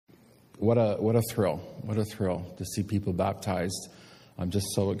What a thrill. What a thrill to see people baptized. I'm just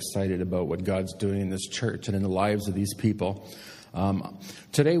so excited about what God's doing in this church and in the lives of these people.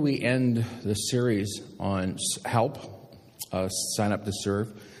 Today we end the series on help, sign up to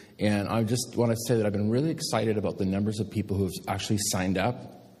serve. And I just want to say that I've been really excited about the numbers of people who have actually signed up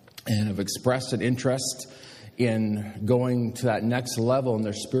and have expressed an interest in going to that next level in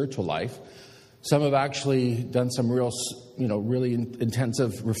their spiritual life. Some have actually done some really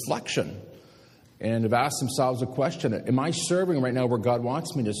intensive reflection and have asked themselves a question. Am I serving right now where God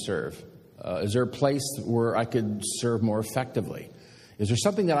wants me to serve? Is there a place where I could serve more effectively? Is there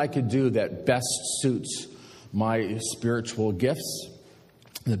something that I could do that best suits my spiritual gifts,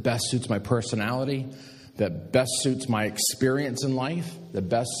 that best suits my personality, that best suits my experience in life, that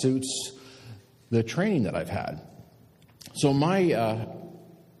best suits the training that I've had? So my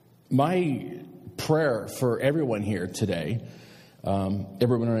prayer for everyone here today,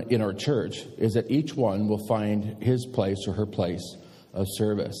 everyone in our church, is that each one will find his place or her place of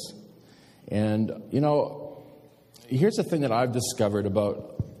service. And, here's the thing that I've discovered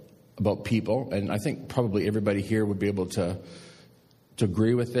about people, and I think probably everybody here would be able to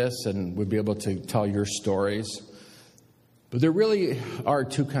agree with this and would be able to tell your stories. But there really are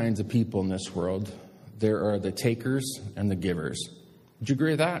two kinds of people in this world. There are the takers and the givers. Would you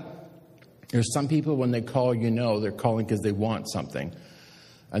agree with that? There's some people, when they call, they're calling because they want something.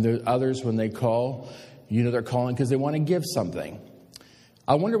 And there's others, when they call, they're calling because they want to give something.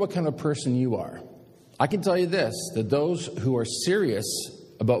 I wonder what kind of person you are. I can tell you this, that those who are serious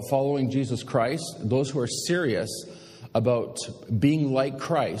about following Jesus Christ, those who are serious about being like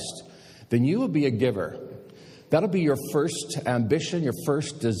Christ, then you will be a giver. That'll be your first ambition, your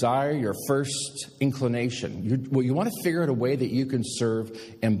first desire, your first inclination. You want to figure out a way that you can serve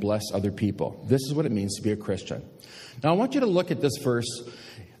and bless other people. This is what it means to be a Christian. Now, I want you to look at this verse.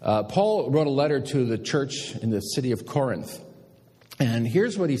 Paul wrote a letter to the church in the city of Corinth. And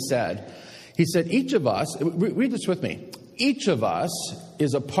here's what he said. He said, each of us, read this with me. Each of us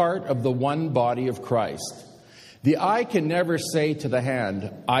is a part of the one body of Christ. The eye can never say to the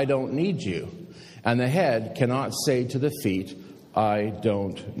hand, I don't need you. And the head cannot say to the feet, I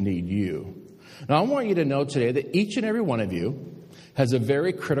don't need you. Now, I want you to know today that each and every one of you has a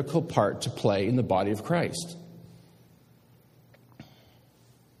very critical part to play in the body of Christ.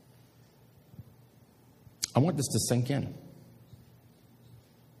 I want this to sink in.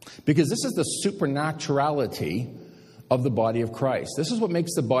 Because this is the supernaturality of the body of Christ. This is what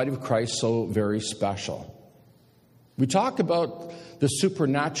makes the body of Christ so very special. We talk about the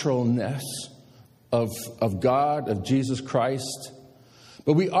supernaturalness of God, of Jesus Christ,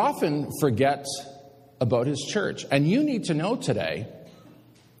 but we often forget about his church. And you need to know today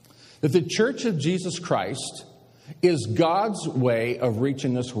that the church of Jesus Christ is God's way of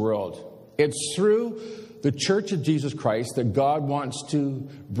reaching this world. It's through the church of Jesus Christ that God wants to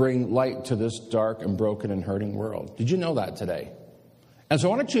bring light to this dark and broken and hurting world. Did you know that today? And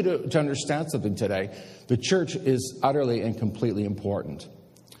so I want you to understand something today. The church is utterly and completely important.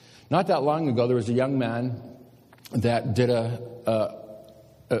 Not that long ago, there was a young man that did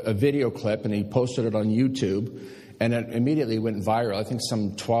a video clip, and he posted it on YouTube, and it immediately went viral. I think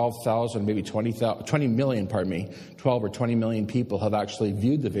some 12,000, maybe 20 million, 12 or 20 million people have actually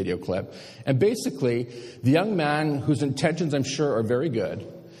viewed the video clip. And basically, the young man, whose intentions I'm sure are very good,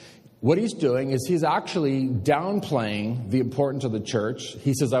 what he's doing is he's actually downplaying the importance of the church.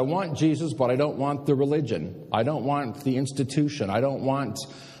 He says, I want Jesus, but I don't want the religion. I don't want the institution. I don't want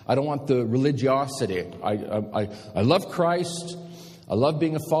the religiosity. I love Christ. I love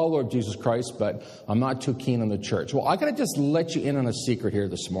being a follower of Jesus Christ, but I'm not too keen on the church. Well, I got to just let you in on a secret here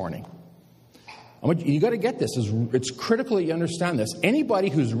this morning. You got to get this. It's critical that you understand this. Anybody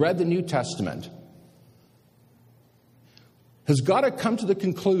who's read the New Testament has got to come to the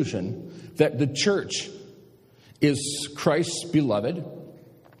conclusion that the church is Christ's beloved,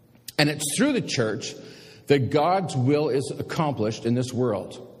 and it's through the church that God's will is accomplished in this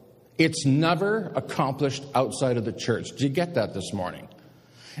world. It's never accomplished outside of the church. Do you get that this morning?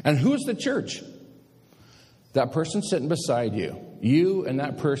 And who's the church? That person sitting beside you. You and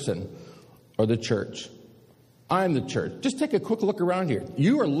that person are the church. I'm the church. Just take a quick look around here.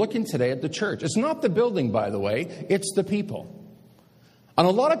 You are looking today at the church. It's not the building, by the way. It's the people. And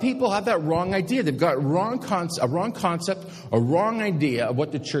a lot of people have that wrong idea. They've got a wrong concept, a wrong idea of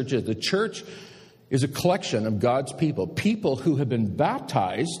what the church is. The church is a collection of God's people. People who have been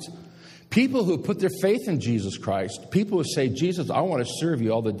baptized, people who have put their faith in Jesus Christ, people who say, Jesus, I want to serve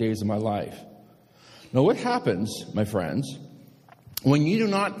you all the days of my life. Now, what happens, my friends, when you do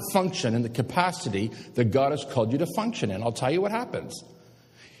not function in the capacity that God has called you to function in? I'll tell you what happens.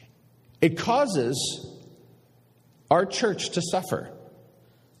 It causes our church to suffer.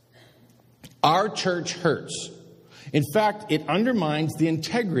 Our church hurts. In fact, it undermines the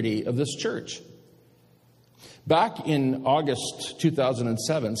integrity of this church. Back in August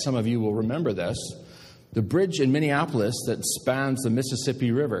 2007, some of you will remember this, the bridge in Minneapolis that spans the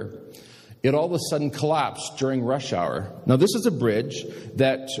Mississippi River, it all of a sudden collapsed during rush hour. Now, this is a bridge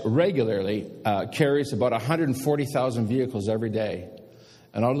that regularly carries about 140,000 vehicles every day.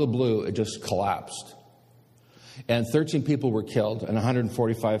 And out of the blue, it just collapsed. And 13 people were killed and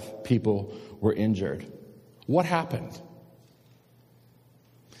 145 people were injured. What happened?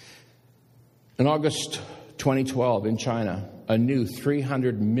 In August 2012 in China, a new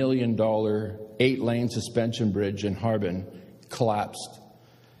 $300 million 8-lane suspension bridge in Harbin collapsed,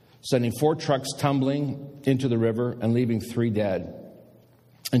 sending 4 trucks tumbling into the river and leaving 3 dead.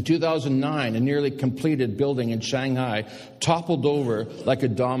 In 2009, a nearly completed building in Shanghai toppled over like a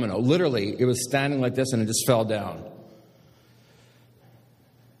domino. Literally, it was standing like this and it just fell down.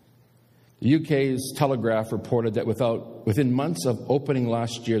 The UK's Telegraph reported that within months of opening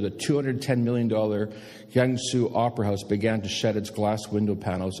last year, the $210 million Jiangsu Opera House began to shed its glass window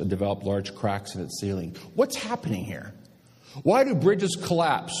panels and develop large cracks in its ceiling. What's happening here? Why do bridges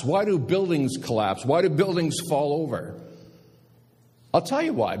collapse? Why do buildings collapse? Why do buildings fall over? I'll tell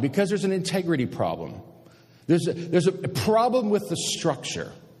you why. Because there's an integrity problem. There's a problem with the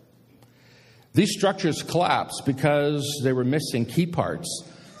structure. These structures collapsed because they were missing key parts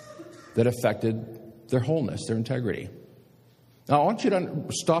that affected their wholeness, their integrity. Now, I want you to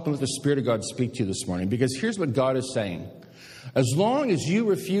stop and let the Spirit of God speak to you this morning, because here's what God is saying. As long as you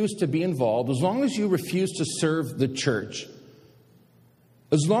refuse to be involved, as long as you refuse to serve the church,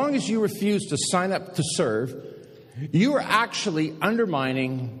 as long as you refuse to sign up to serve, you are actually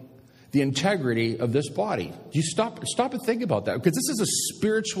undermining the integrity of this body. You stop and think about that, because this is a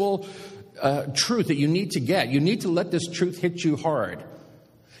spiritual truth that you need to get. You need to let this truth hit you hard.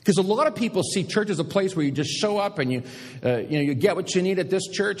 Because a lot of people see church as a place where you just show up and you get what you need at this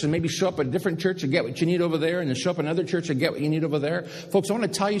church, and maybe show up at a different church and get what you need over there, and then show up at another church and get what you need over there. Folks, I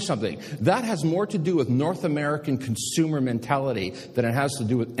want to tell you something. That has more to do with North American consumer mentality than it has to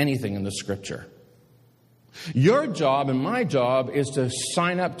do with anything in the Scripture. Your job and my job is to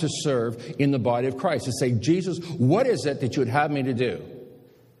sign up to serve in the body of Christ. To say, Jesus, what is it that you would have me to do?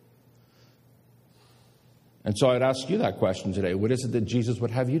 And so I'd ask you that question today. What is it that Jesus would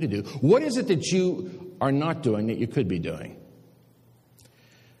have you to do? What is it that you are not doing that you could be doing?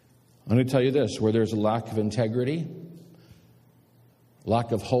 I'm going to tell you this. Where there's a lack of integrity,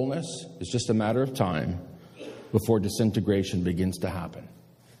 lack of wholeness, it's just a matter of time before disintegration begins to happen.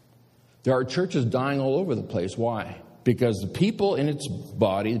 There are churches dying all over the place. Why? Because the people in its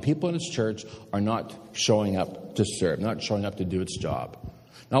body, the people in its church are not showing up to serve, not showing up to do its job.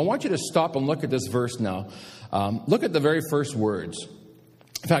 Now, I want you to stop and look at this verse now. Look at the very first words.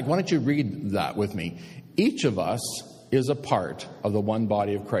 In fact, why don't you read that with me? Each of us is a part of the one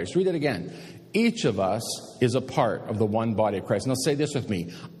body of Christ. Read it again. Each of us is a part of the one body of Christ. Now, say this with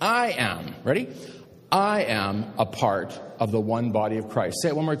me. I am, ready? I am a part of the one body of Christ. Say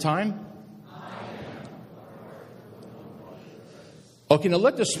it one more time. Okay, now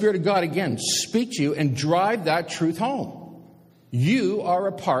let the Spirit of God again speak to you and drive that truth home. You are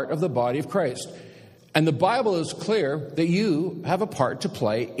a part of the body of Christ. And the Bible is clear that you have a part to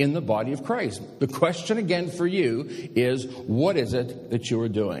play in the body of Christ. The question again for you is, what is it that you are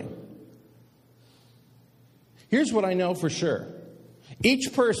doing? Here's what I know for sure.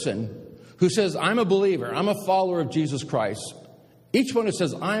 Each person who says, I'm a believer, I'm a follower of Jesus Christ, each one who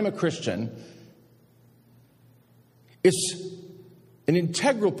says, I'm a Christian, is an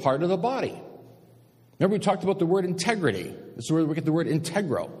integral part of the body. Remember, we talked about the word integrity. This is where we get the word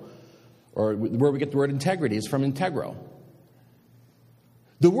integral. Or where we get the word integrity is from integral.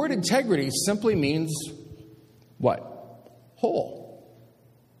 The word integrity simply means what? Whole.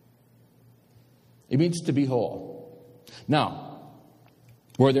 It means to be whole. Now,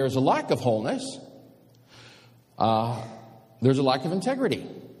 where there's a lack of wholeness, there's a lack of integrity.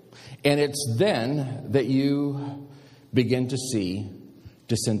 And it's then that you begin to see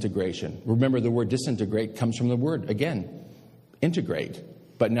disintegration. Remember, the word disintegrate comes from the word, again, integrate.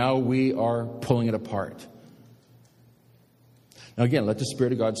 But now we are pulling it apart. Now again, let the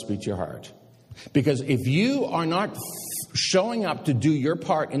Spirit of God speak to your heart. Because if you are not showing up to do your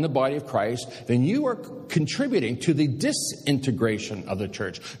part in the body of Christ, then you are contributing to the disintegration of the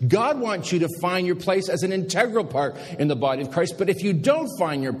church. God wants you to find your place as an integral part in the body of Christ. But if you don't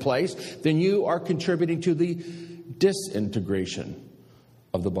find your place, then you are contributing to the disintegration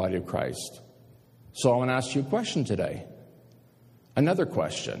of the body of Christ. So I want to ask you a question today. Another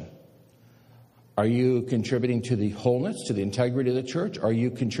question. Are you contributing to the wholeness, to the integrity of the church? Are you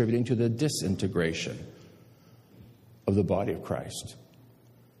contributing to the disintegration of the body of Christ?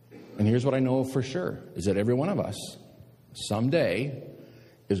 And here's what I know for sure, is that every one of us someday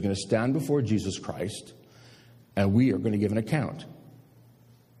is going to stand before Jesus Christ, and we are going to give an account.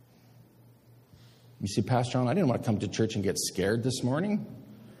 You see, Pastor John, I didn't want to come to church and get scared this morning.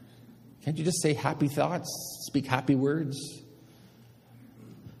 Can't you just say happy thoughts, speak happy words?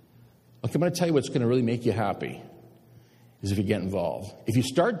 Look, I'm going to tell you what's going to really make you happy is if you get involved. If you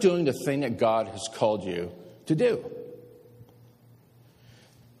start doing the thing that God has called you to do.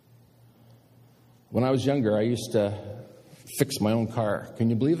 When I was younger, I used to fix my own car. Can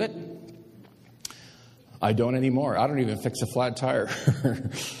you believe it? I don't anymore. I don't even fix a flat tire.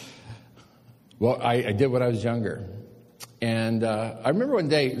 Well, I did when I was younger. And I remember one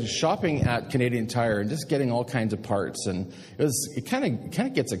day shopping at Canadian Tire and just getting all kinds of parts. And it kind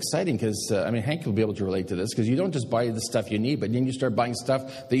of gets exciting because, Hank will be able to relate to this, because you don't just buy the stuff you need, but then you start buying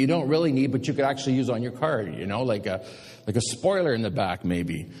stuff that you don't really need, but you could actually use on your car, like a spoiler in the back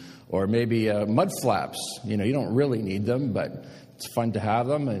maybe, or maybe mud flaps. You don't really need them, but it's fun to have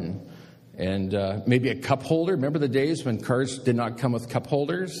them. And maybe a cup holder. Remember the days when cars did not come with cup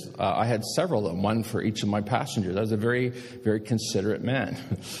holders? I had several of them, one for each of my passengers. I was a very, very considerate man,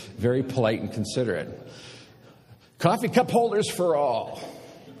 very polite and considerate. Coffee cup holders for all.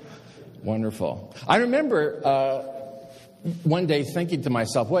 Wonderful. I remember one day thinking to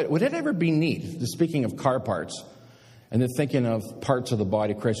myself, would it ever be neat, speaking of car parts, and then thinking of parts of the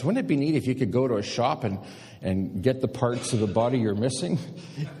body of Christ, wouldn't it be neat if you could go to a shop and get the parts of the body you're missing?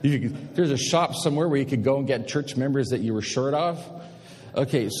 There's a shop somewhere where you could go and get church members that you were short of.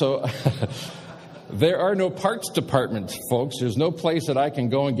 Okay, so there are no parts departments, folks. There's no place that I can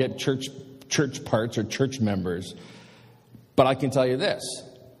go and get church parts or church members. But I can tell you this,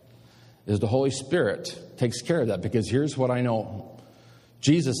 is the Holy Spirit takes care of that, because here's what I know.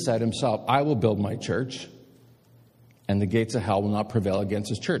 Jesus said himself, I will build my church, and the gates of hell will not prevail against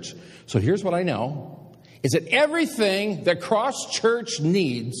his church. So here's what I know, is that everything that Cross Church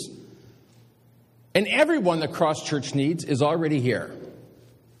needs, and everyone that Cross Church needs, is already here.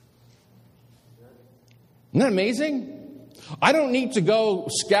 Isn't that amazing? I don't need to go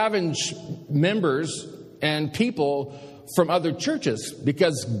scavenge members and people from other churches,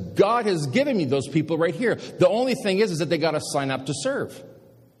 because God has given me those people right here. The only thing is that they got to sign up to serve.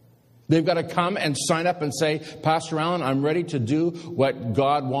 They've got to come and sign up and say, Pastor Allen, I'm ready to do what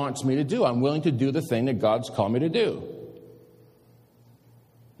God wants me to do. I'm willing to do the thing that God's called me to do.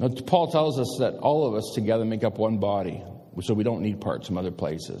 Now, Paul tells us that all of us together make up one body, so we don't need parts from other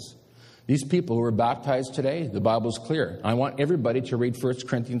places. These people who are baptized today, the Bible's clear. I want everybody to read 1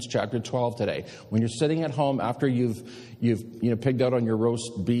 Corinthians chapter 12 today. When you're sitting at home after you've pigged out on your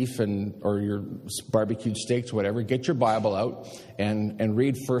roast beef or your barbecued steaks, whatever, get your Bible out and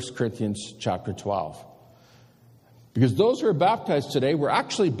read 1 Corinthians chapter 12. Because those who are baptized today were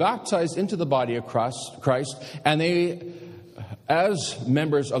actually baptized into the body of Christ, and they, as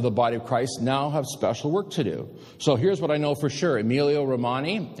members of the body of Christ, now have special work to do. So here's what I know for sure. Emilio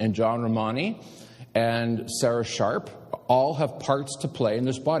Romani and John Romani and Sarah Sharp all have parts to play in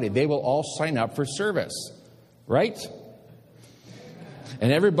this body. They will all sign up for service, right?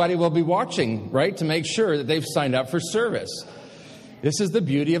 And everybody will be watching, right, to make sure that they've signed up for service. This is the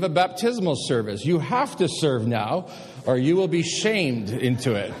beauty of a baptismal service. You have to serve now, or you will be shamed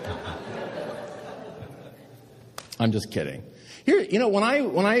into it. I'm just kidding. Here, when I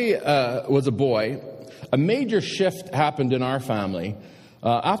was a boy, a major shift happened in our family.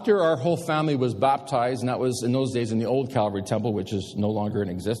 After our whole family was baptized, and that was in those days in the old Calvary Temple, which is no longer in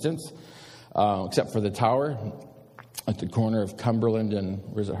existence, except for the tower at the corner of Cumberland and,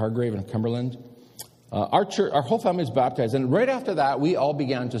 Hargrave and Cumberland. Our whole family was baptized, and right after that, we all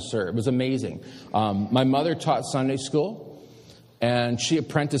began to serve. It was amazing. My mother taught Sunday school, and she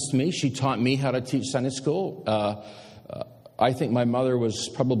apprenticed me. She taught me how to teach Sunday school. I think my mother was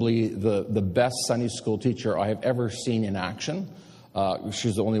probably the best Sunday school teacher I have ever seen in action.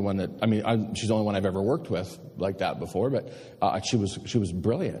 She's the only one she's the only one I've ever worked with like that before, but she was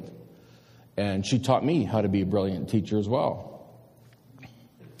brilliant. And she taught me how to be a brilliant teacher as well.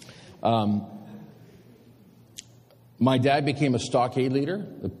 My dad became a stockade leader,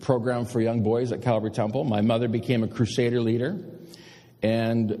 the program for young boys at Calvary Temple. My mother became a crusader leader.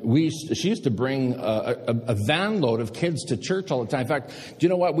 And she used to bring a van load of kids to church all the time. In fact, do you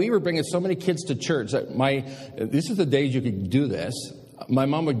know what? We were bringing so many kids to church that this is the days you could do this. My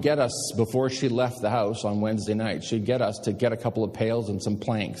mom would get us, before she left the house on Wednesday night, she'd get us to get a couple of pails and some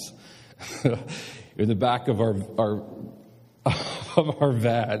planks in the back of our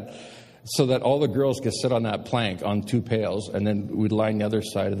van. so that all the girls could sit on that plank on 2 pails, and then we'd line the other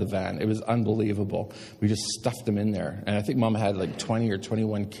side of the van. It was unbelievable. We just stuffed them in there. And I think Mom had like 20 or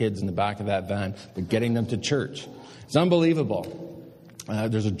 21 kids in the back of that van, but getting them to church. It's unbelievable.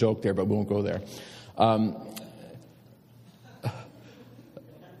 There's a joke there, but we won't go there.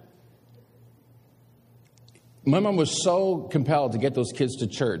 My mom was so compelled to get those kids to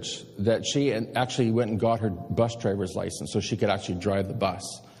church that she actually went and got her bus driver's license so she could actually drive the bus.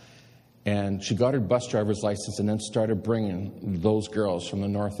 And she got her bus driver's license and then started bringing those girls from the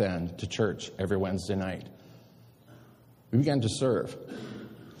North End to church every Wednesday night. We began to serve.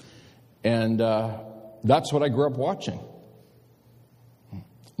 And that's what I grew up watching.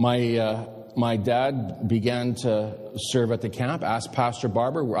 My dad began to serve at the camp, asked Pastor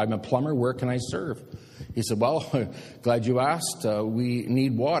Barber, I'm a plumber, where can I serve? He said, well, glad you asked. We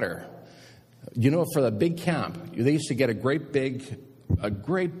need water. You know, for the big camp, they used to get a great big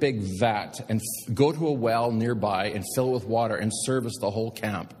vat and go to a well nearby and fill it with water and service the whole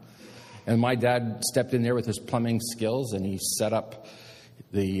camp. And my dad stepped in there with his plumbing skills, and he set up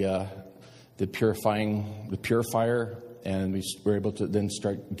the purifier, and we were able to then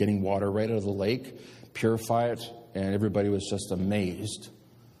start getting water right out of the lake, purify it, and everybody was just amazed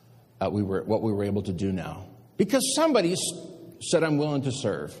at what we were able to do now. Because somebody said, I'm willing to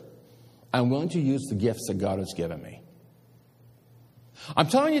serve. I'm willing to use the gifts that God has given me. I'm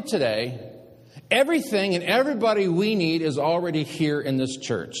telling you today, everything and everybody we need is already here in this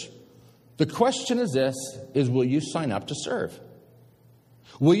church. The question is this, will you sign up to serve?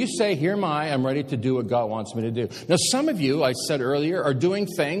 Will you say, here am I, I'm ready to do what God wants me to do? Now, some of you, I said earlier, are doing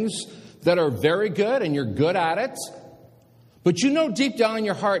things that are very good and you're good at it. But you know deep down in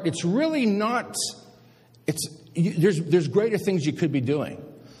your heart, it's really not, there's greater things you could be doing.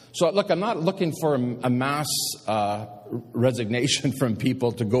 So look, I'm not looking for a mass resignation from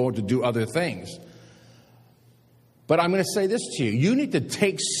people to go to do other things. But I'm going to say this to you. You need to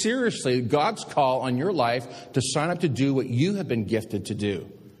take seriously God's call on your life to sign up to do what you have been gifted to do.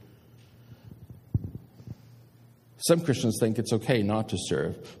 Some Christians think it's okay not to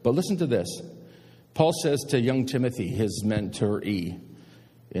serve. But listen to this. Paul says to young Timothy, his mentoree,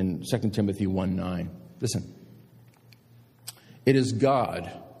 in 2 Timothy 1:9, listen, it is God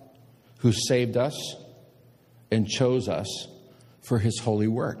who saved us and chose us for his holy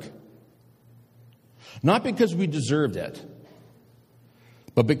work. Not because we deserved it,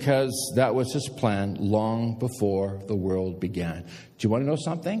 but because that was his plan long before the world began. Do you want to know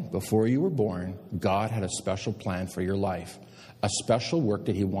something? Before you were born, God had a special plan for your life, a special work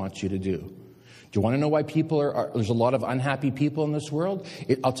that he wants you to do. Do you want to know why there's a lot of unhappy people in this world?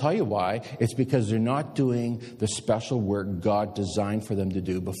 I'll tell you why. It's because they're not doing the special work God designed for them to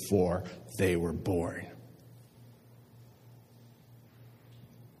do before they were born.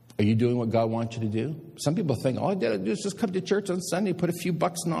 Are you doing what God wants you to do? Some people think, all I got to do is just come to church on Sunday, put a few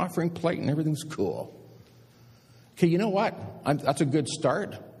bucks in the offering plate, and everything's cool. Okay, you know what? That's a good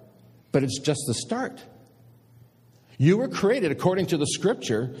start, but it's just the start. You were created, according to the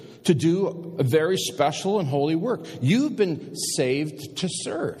Scripture, to do a very special and holy work. You've been saved to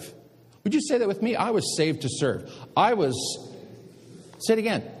serve. Would you say that with me? I was saved to serve. Say it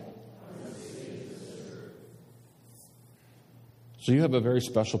again. So you have a very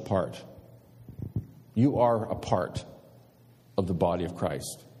special part. You are a part of the body of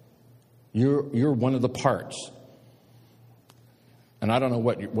Christ. You're one of the parts. And I don't know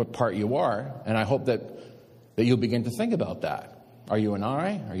what part you are, and I hope that you'll begin to think about that. Are you an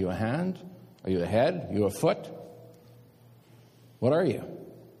eye? Are you a hand? Are you a head? Are you a foot? What are you?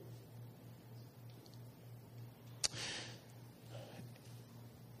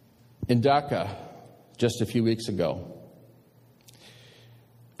 In Dhaka, just a few weeks ago,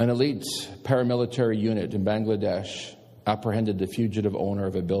 an elite paramilitary unit in Bangladesh apprehended the fugitive owner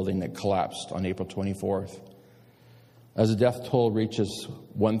of a building that collapsed on April 24th. As the death toll reaches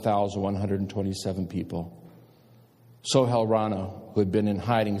 1,127 people. Sohail Rana, who had been in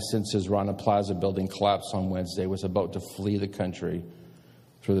hiding since his Rana Plaza building collapsed on Wednesday, was about to flee the country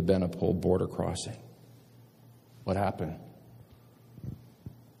through the Benapole border crossing. What happened?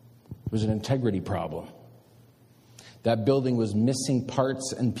 It was an integrity problem. That building was missing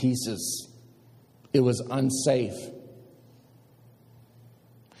parts and pieces. It was unsafe.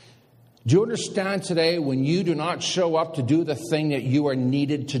 Do you understand today, when you do not show up to do the thing that you are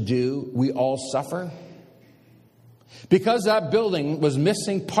needed to do, we all suffer? Because that building was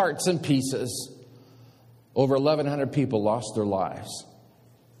missing parts and pieces, over 1,100 people lost their lives.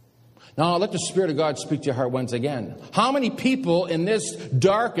 Now, let the Spirit of God speak to your heart once again. How many people in this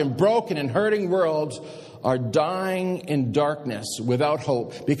dark and broken and hurting world are dying in darkness without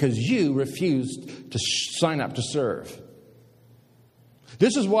hope because you refused to sign up to serve?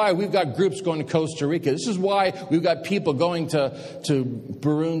 This is why we've got groups going to Costa Rica. This is why we've got people going to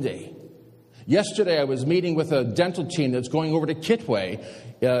Burundi. Yesterday, I was meeting with a dental team that's going over to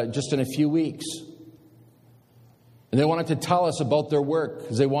Kitwe just in a few weeks. And they wanted to tell us about their work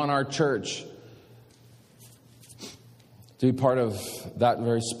because they want our church to be part of that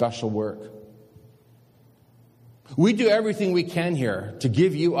very special work. We do everything we can here to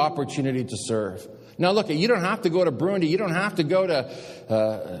give you opportunity to serve. Now, look, you don't have to go to Burundi. You don't have to go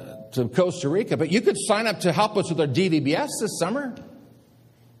to Costa Rica. But you could sign up to help us with our DVBS this summer.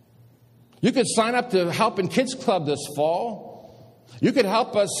 You could sign up to help in Kids Club this fall. You could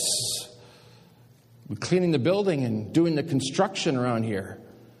help us with cleaning the building and doing the construction around here.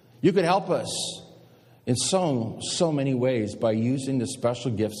 You could help us in so many ways by using the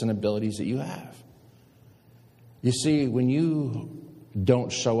special gifts and abilities that you have. You see, when you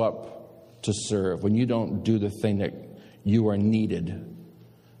don't show up to serve, when you don't do the thing that you are needed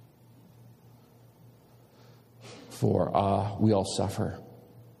for, we all suffer.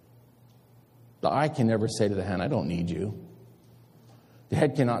 The eye can never say to the hand, I don't need you. The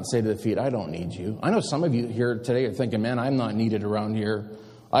head cannot say to the feet, I don't need you. I know some of you here today are thinking, man, I'm not needed around here.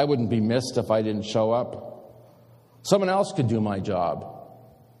 I wouldn't be missed if I didn't show up. Someone else could do my job.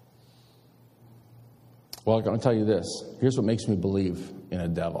 Well, I'm going to tell you this. Here's what makes me believe in a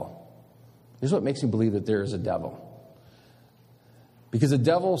devil. Here's what makes me believe that there is a devil. Because the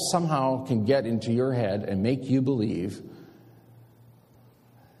devil somehow can get into your head and make you believe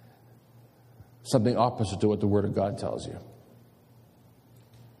something opposite to what the Word of God tells you.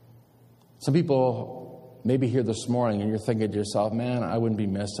 Some people maybe here this morning and you're thinking to yourself, man, I wouldn't be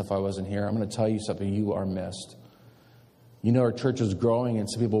missed if I wasn't here. I'm going to tell you something. You are missed. You know, our church is growing and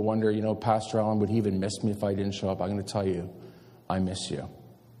some people wonder, you know, Pastor Allen, would he even miss me if I didn't show up? I'm going to tell you, I miss you.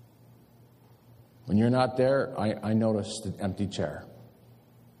 When you're not there, I notice the empty chair.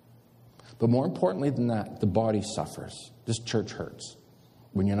 But more importantly than that, the body suffers. This church hurts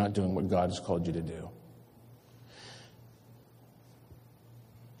when you're not doing what God has called you to do.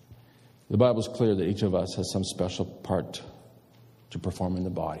 The Bible is clear that each of us has some special part to perform in the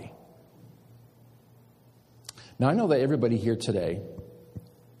body. Now, I know that everybody here today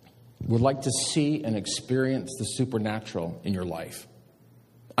would like to see and experience the supernatural in your life.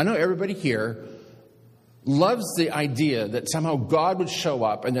 I know everybody here loves the idea that somehow God would show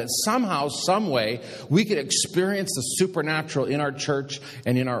up and that somehow, some way, we could experience the supernatural in our church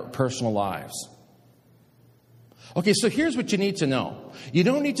and in our personal lives. Okay, so here's what you need to know. You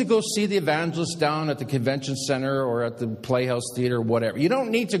don't need to go see the evangelist down at the convention center or at the Playhouse Theater or whatever. You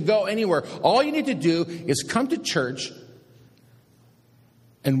don't need to go anywhere. All you need to do is come to church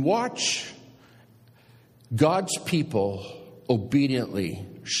and watch God's people obediently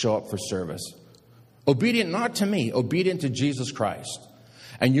show up for service. Obedient not to me, obedient to Jesus Christ.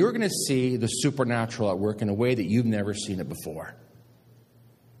 And you're going to see the supernatural at work in a way that you've never seen it before.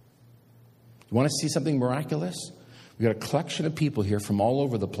 You want to see something miraculous? We've got a collection of people here from all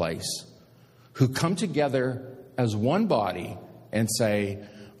over the place who come together as one body and say,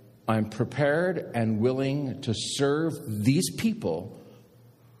 I'm prepared and willing to serve these people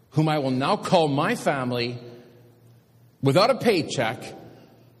whom I will now call my family without a paycheck,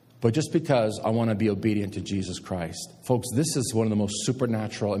 but just because I want to be obedient to Jesus Christ. Folks, this is one of the most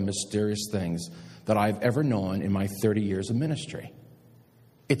supernatural and mysterious things that I've ever known in my 30 years of ministry.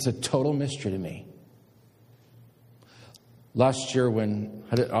 It's a total mystery to me. Last year, when I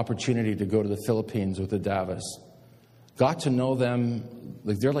had an opportunity to go to the Philippines with the Davis, got to know them,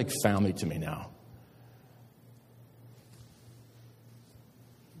 like they're like family to me now.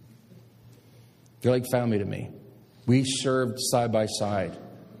 They're like family to me. We served side by side.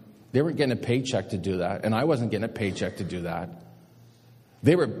 They weren't getting a paycheck to do that, and I wasn't getting a paycheck to do that.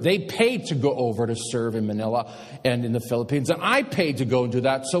 They paid to go over to serve in Manila and in the Philippines, and I paid to go and do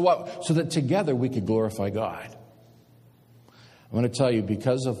that. So what? So that together we could glorify God. I'm going to tell you,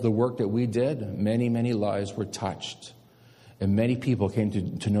 because of the work that we did, many, many lives were touched. And many people came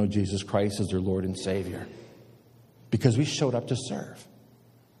to know Jesus Christ as their Lord and Savior. Because we showed up to serve.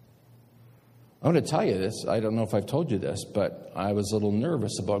 I'm going to tell you this. I don't know if I've told you this, but I was a little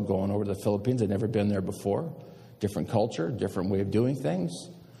nervous about going over to the Philippines. I'd never been there before. Different culture, different way of doing things.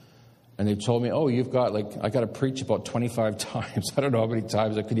 And they told me, oh, you've got I got to preach about 25 times. I don't know how many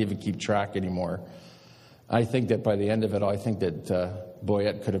times. I couldn't even keep track anymore. I think that by the end of it, I think that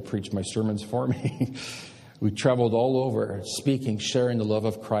Boyette could have preached my sermons for me. We traveled all over speaking, sharing the love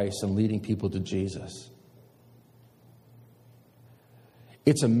of Christ and leading people to Jesus.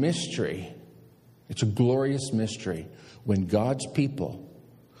 It's a mystery. It's a glorious mystery when God's people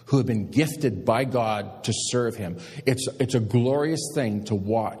who have been gifted by God to serve Him. It's a glorious thing to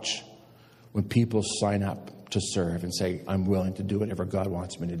watch when people sign up to serve and say, I'm willing to do whatever God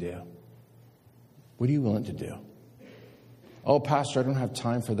wants me to do. What are you willing to do? Oh, Pastor, I don't have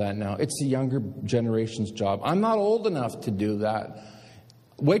time for that now. It's the younger generation's job. I'm not old enough to do that.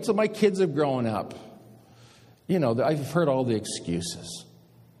 Wait till my kids have grown up. You know, I've heard all the excuses.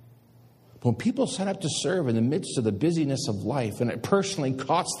 When people sign up to serve in the midst of the busyness of life, and it personally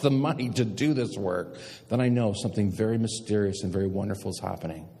costs them money to do this work, then I know something very mysterious and very wonderful is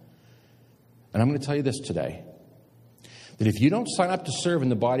happening. And I'm going to tell you this today, that if you don't sign up to serve in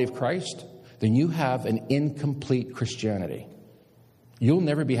the body of Christ, then you have an incomplete Christianity. You'll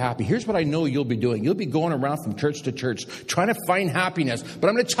never be happy. Here's what I know you'll be doing. You'll be going around from church to church trying to find happiness. But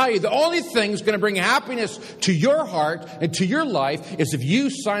I'm going to tell you, the only thing that's going to bring happiness to your heart and to your life is if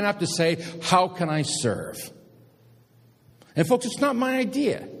you sign up to say, how can I serve? And folks, it's not my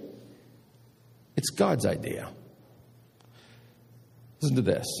idea. It's God's idea. Listen to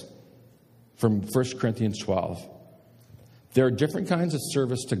this from 1 Corinthians 12. There are different kinds of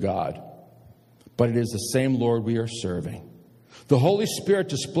service to God, but it is the same Lord we are serving. The Holy Spirit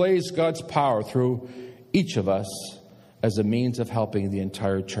displays God's power through each of us as a means of helping the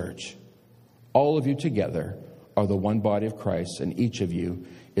entire church. All of you together are the one body of Christ, and each of you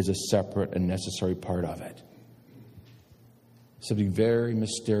is a separate and necessary part of it. Something very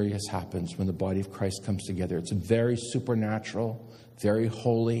mysterious happens when the body of Christ comes together. It's very supernatural, very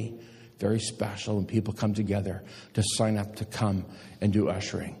holy, very special when people come together to sign up to come and do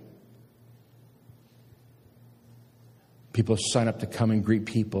ushering. People sign up to come and greet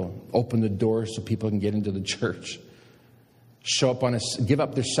people, open the doors so people can get into the church, show up give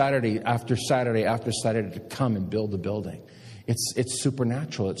up their Saturday after Saturday after Saturday to come and build the building. It's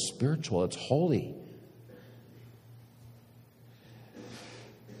supernatural, it's spiritual, it's holy.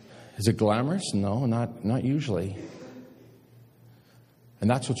 Is it glamorous? No, not usually. And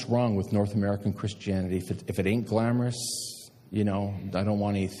that's what's wrong with North American Christianity. If it ain't glamorous, you know, I don't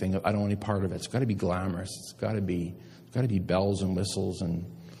want anything. I don't want any part of it. It's got to be glamorous. It's got to be bells and whistles and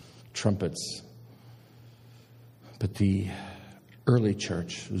trumpets. But the early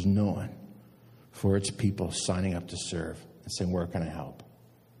church was known for its people signing up to serve and saying, where can I help?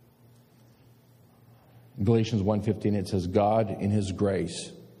 In Galatians 1:15, it says, God in His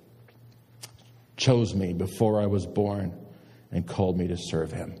grace chose me before I was born and called me to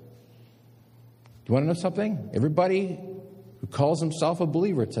serve Him. Do you want to know something? Everybody who calls himself a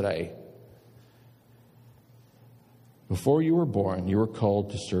believer today, before you were born, you were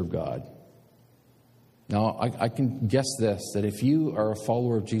called to serve God. Now, I can guess this, that if you are a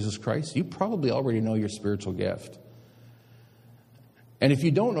follower of Jesus Christ, you probably already know your spiritual gift. And if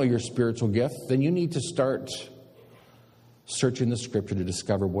you don't know your spiritual gift, then you need to start searching the Scripture to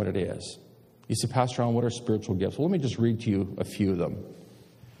discover what it is. You say, Pastor Alan, what are spiritual gifts? Well, let me just read to you a few of them.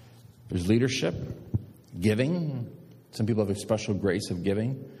 There's leadership, giving. Some people have a special grace of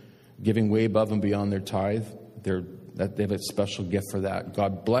giving way above and beyond their tithe. They have a special gift for that.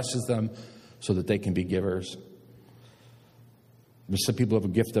 God blesses them so that they can be givers. Some people have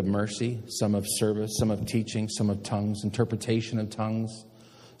a gift of mercy, some of service, some of teaching, some of tongues, interpretation of tongues,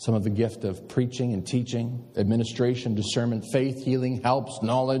 some of the gift of preaching and teaching, administration, discernment, faith, healing, helps,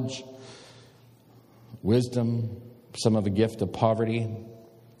 knowledge, wisdom, some of the gift of poverty.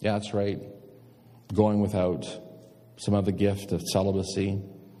 Yeah, that's right. Going without. Some of the gift of celibacy,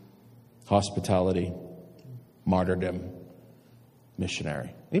 hospitality, martyrdom,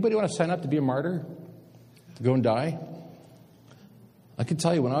 missionary. Anybody want to sign up to be a martyr? To go and die? I can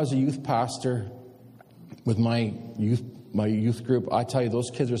tell you, when I was a youth pastor with my youth group, I tell you,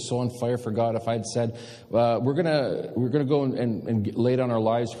 those kids are so on fire for God. If I'd said, we're gonna go and lay down our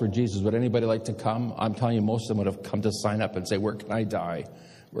lives for Jesus, would anybody like to come? I'm telling you, most of them would have come to sign up and say, where can I die?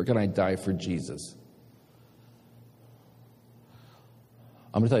 Where can I die for Jesus?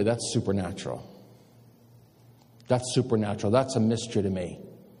 I'm going to tell you, that's supernatural. That's supernatural. That's a mystery to me.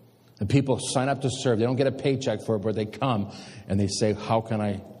 And people sign up to serve. They don't get a paycheck for it, but they come and they say, how can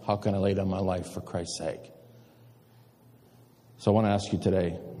I lay down my life for Christ's sake? So I want to ask you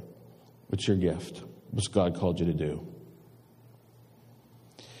today, what's your gift? What's God called you to do?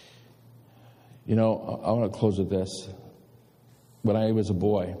 You know, I want to close with this. When I was a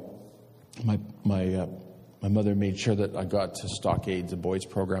boy, my mother made sure that I got to Stockade, the boys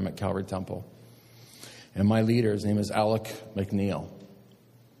program at Calvary Temple. And my leader, his name is Alec McNeil.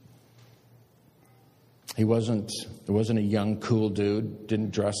 He wasn't a young, cool dude,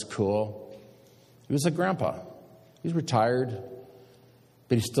 didn't dress cool. He was a grandpa. He was retired,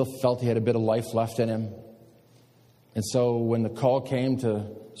 but he still felt he had a bit of life left in him. And so when the call came to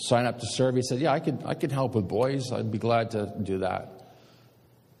sign up to serve, he said, yeah, I could help with boys. I'd be glad to do that.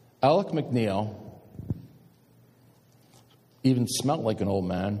 Alec McNeil even smelled like an old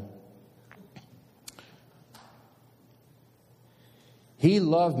man. He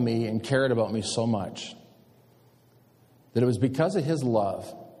loved me and cared about me so much that it was because of his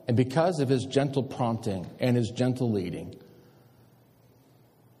love and because of his gentle prompting and his gentle leading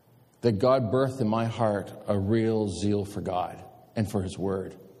that God birthed in my heart a real zeal for God and for his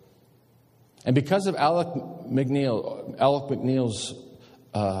word. And because of Alec McNeil's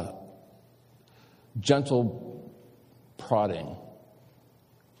gentle prodding,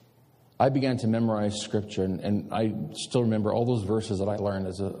 I began to memorize Scripture, and I still remember all those verses that I learned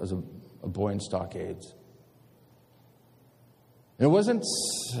as a boy in Stockades. It wasn't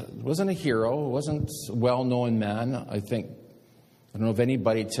a hero. It wasn't a well-known man. I don't know if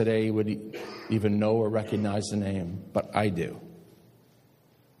anybody today would even know or recognize the name, but I do.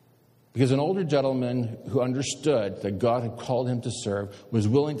 Because an older gentleman who understood that God had called him to serve was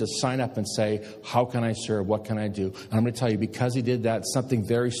willing to sign up and say, how can I serve? What can I do? And I'm going to tell you, because he did that, something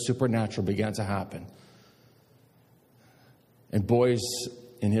very supernatural began to happen. And boys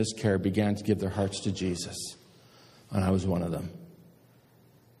in his care began to give their hearts to Jesus. And I was one of them.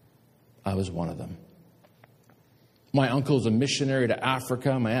 I was one of them. My uncle was a missionary to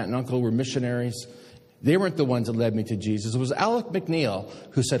Africa. My aunt and uncle were missionaries. They weren't the ones that led me to Jesus. It was Alec McNeil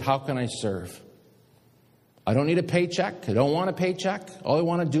who said, how can I serve? I don't need a paycheck. I don't want a paycheck. All I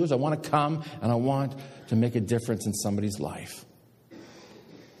want to do is I want to come and I want to make a difference in somebody's life.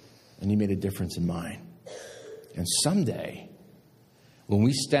 And he made a difference in mine. And someday, when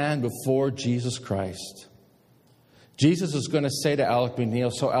we stand before Jesus Christ, Jesus is going to say to Alec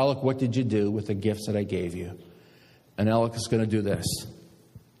McNeil, so Alec, what did you do with the gifts that I gave you? And Alec is going to do this.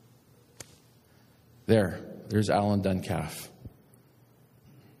 There's Alan Duncalf.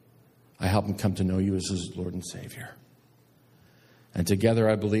 I helped him come to know you as his Lord and Savior. And together,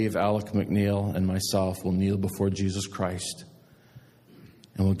 I believe Alec McNeil and myself will kneel before Jesus Christ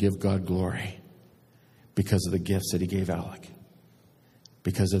and will give God glory because of the gifts that he gave Alec,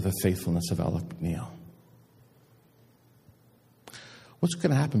 because of the faithfulness of Alec McNeil. What's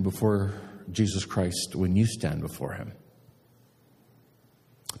going to happen before Jesus Christ when you stand before him?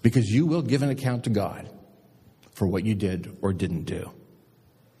 Because you will give an account to God for what you did or didn't do.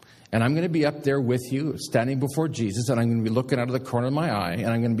 And I'm going to be up there with you, standing before Jesus, and I'm going to be looking out of the corner of my eye, and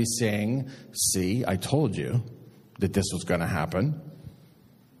I'm going to be saying, see, I told you that this was going to happen.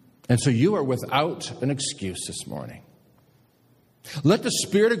 And so you are without an excuse this morning. Let the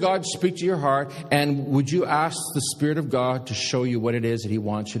Spirit of God speak to your heart, and would you ask the Spirit of God to show you what it is that he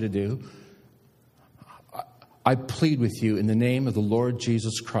wants you to do? I plead with you in the name of the Lord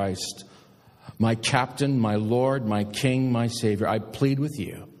Jesus Christ, my captain, my Lord, my King, my Savior. I plead with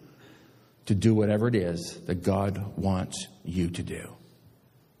you to do whatever it is that God wants you to do.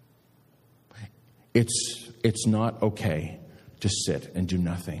 It's not okay to sit and do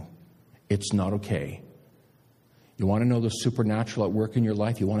nothing. It's not okay. You want to know the supernatural at work in your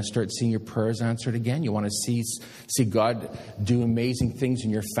life? You want to start seeing your prayers answered again? You want to see God do amazing things in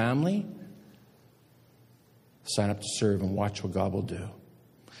your family? Sign up to serve and watch what God will do.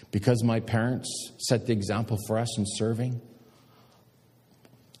 Because my parents set the example for us in serving,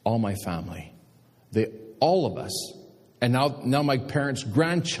 all my family, all of us, and now my parents'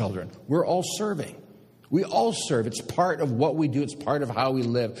 grandchildren, we're all serving. We all serve. It's part of what we do. It's part of how we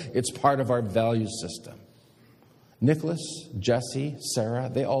live. It's part of our value system. Nicholas, Jesse, Sarah,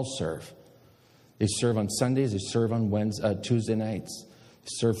 they all serve. They serve on Sundays. They serve on Tuesday nights. They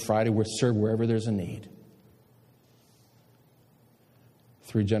serve Friday. We serve wherever there's a need.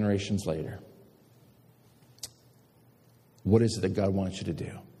 3 generations later, what is it that God wants you to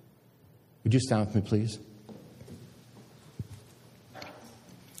do? Would you stand with me, please?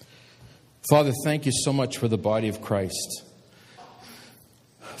 Father, thank you so much for the body of Christ.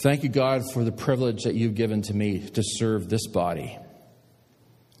 Thank you, God, for the privilege that you've given to me to serve this body.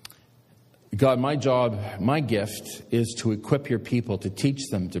 God, my job, my gift is to equip your people, to teach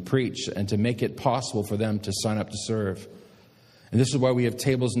them, to preach, and to make it possible for them to sign up to serve. And this is why we have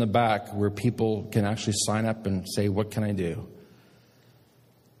tables in the back where people can actually sign up and say, what can I do?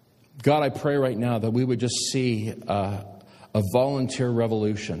 God, I pray right now that we would just see a volunteer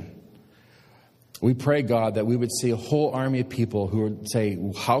revolution. We pray, God, that we would see a whole army of people who would say,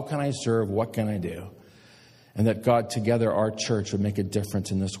 how can I serve? What can I do? And that, God, together our church would make a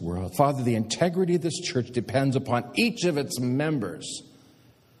difference in this world. Father, the integrity of this church depends upon each of its members,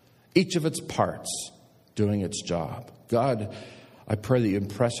 each of its parts doing its job. God, I pray that you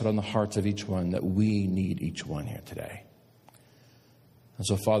impress it on the hearts of each one that we need each one here today. And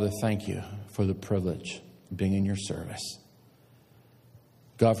so, Father, thank you for the privilege of being in your service.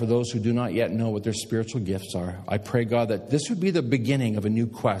 God, for those who do not yet know what their spiritual gifts are, I pray, God, that this would be the beginning of a new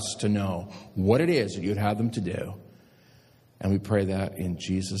quest to know what it is that you'd have them to do. And we pray that in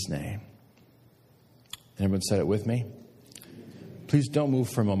Jesus' name. And everyone said it with me? Please don't move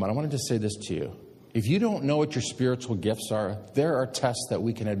for a moment. I wanted to say this to you. If you don't know what your spiritual gifts are, there are tests that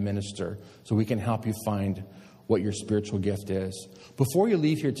we can administer so we can help you find what your spiritual gift is. Before you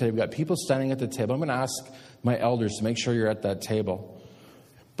leave here today, we've got people standing at the table. I'm going to ask my elders to make sure you're at that table.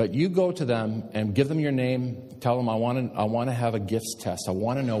 But you go to them and give them your name. Tell them, I want to have a gifts test. I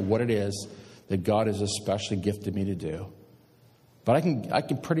want to know what it is that God has especially gifted me to do. But I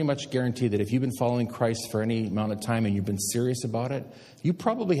can pretty much guarantee that if you've been following Christ for any amount of time and you've been serious about it, you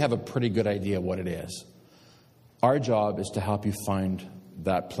probably have a pretty good idea what it is. Our job is to help you find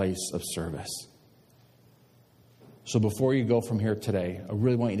that place of service. So before you go from here today, I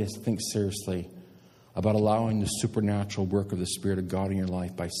really want you to think seriously about allowing the supernatural work of the Spirit of God in your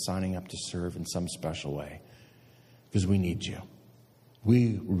life by signing up to serve in some special way. Because we need you.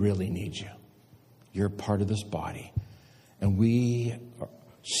 We really need you. You're part of this body. And we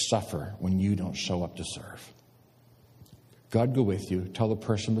suffer when you don't show up to serve. God go with you. Tell the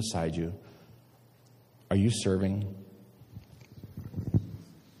person beside you, are you serving?